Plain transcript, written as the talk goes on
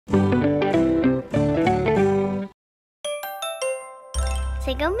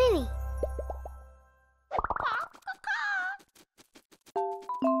Sago Mini.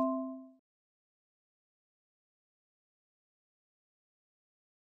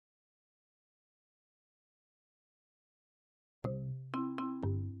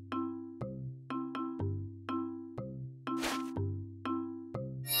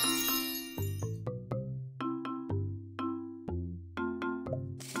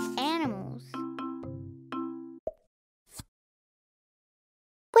 Animals.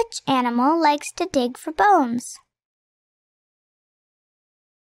 Which animal likes to dig for bones?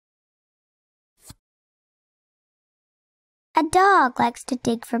 A dog likes to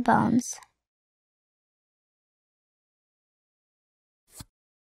dig for bones.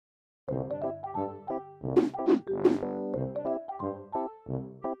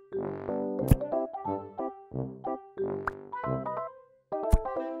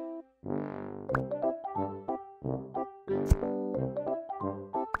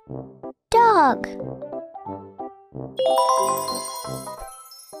 Dog.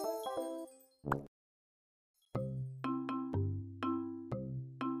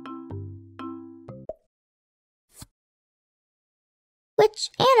 Which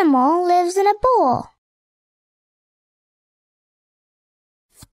animal lives in a bowl?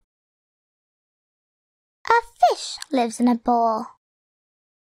 A fish lives in a bowl.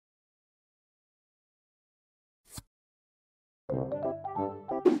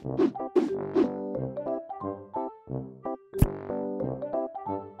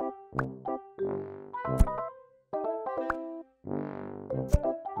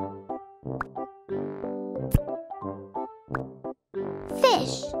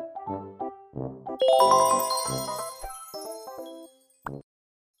 Fish.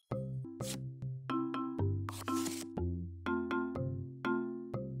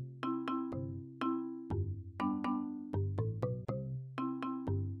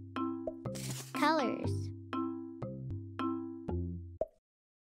 Colors.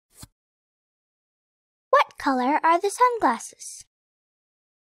 What color are the sunglasses?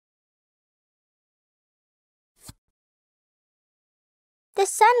 The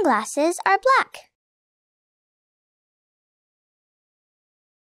sunglasses are black.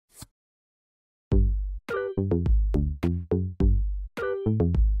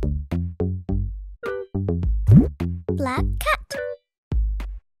 Black cat.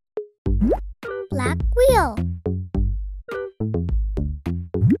 Black wheel.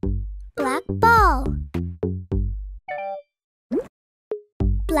 Black ball.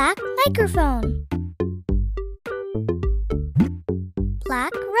 Black microphone.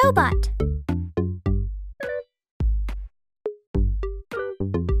 Black robot.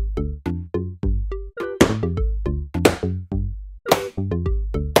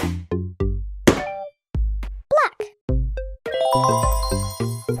 Black.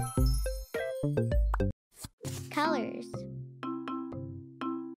 Colors.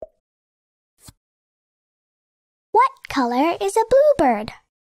 What color is a bluebird?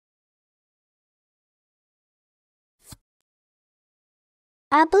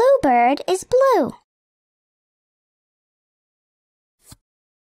 A bluebird is blue.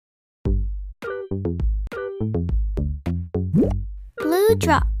 Blue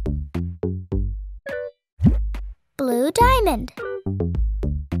drop. Blue diamond.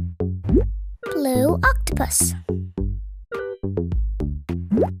 Blue octopus.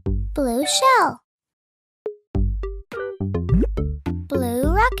 Blue shell.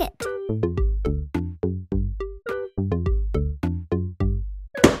 Blue rocket.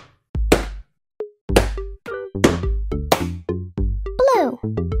 Blue.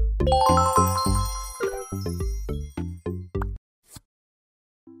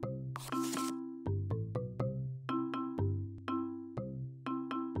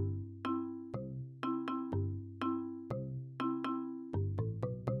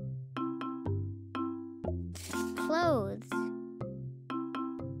 Clothes.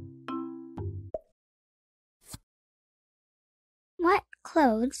 What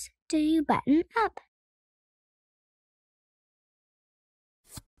clothes do you button up?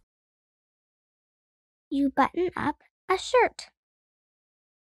 You button up a shirt.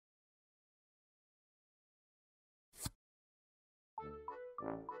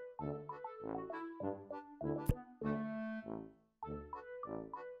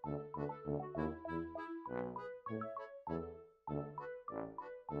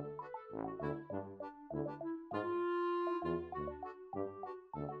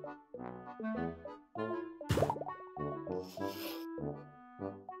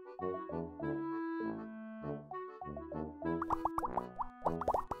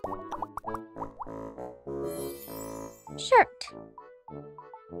 Shirt.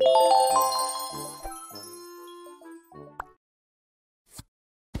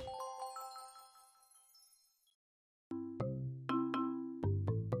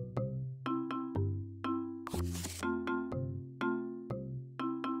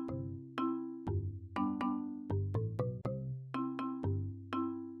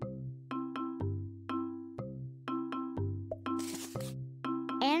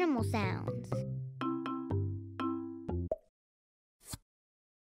 Animal sounds.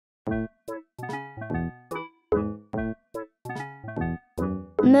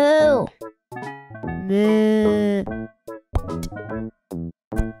 Moo. Moo.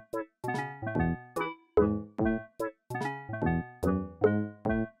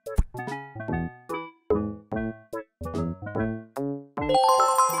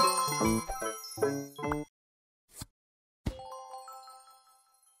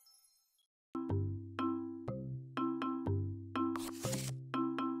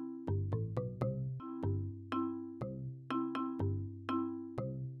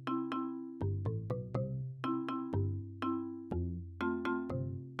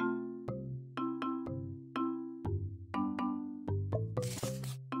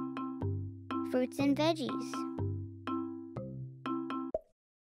 Fruits and veggies.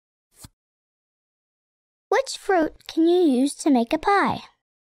 Which fruit can you use to make a pie?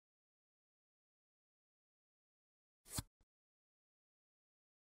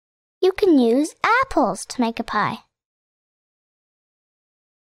 You can use apples to make a pie.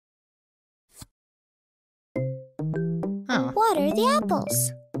 What are the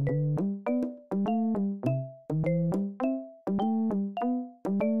apples?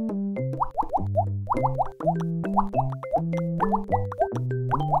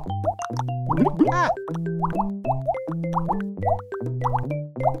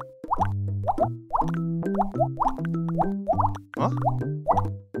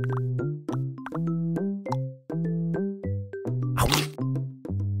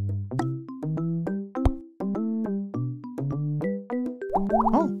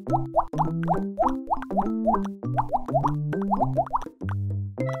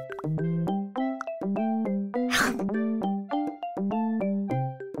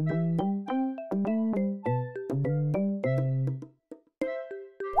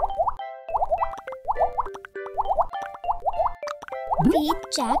 Feed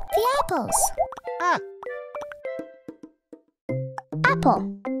Jack the apples.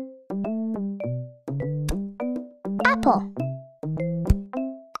 Apple. Apple.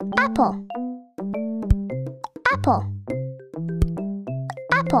 Apple. Apple.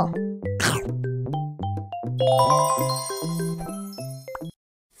 Apple.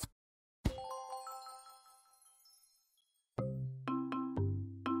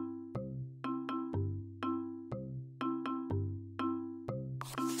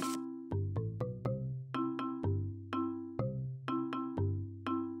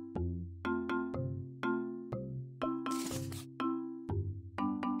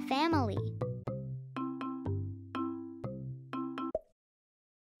 Family.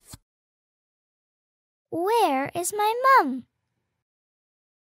 Where is my mum?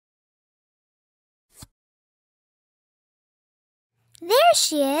 There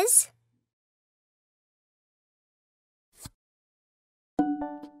she is.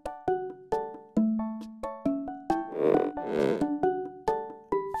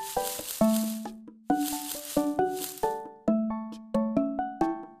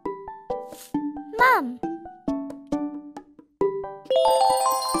 Mom.